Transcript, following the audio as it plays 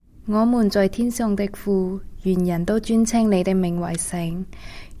我們在天上的父，願人都尊稱你的名為聖。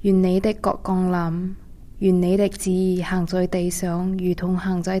願你的國降臨。願你的旨意行在地上，如同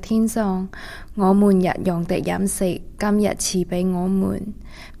行在天上。我們日用的飲食，今日賜俾我們，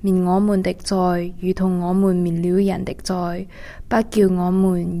免我們的債，如同我們免了人的債。不叫我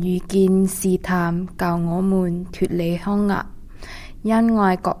們遇見試探，救我們脫離兇惡。因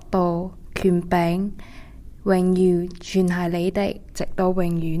愛國度、權柄、榮耀，全係你的，直到永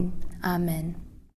遠。阿們。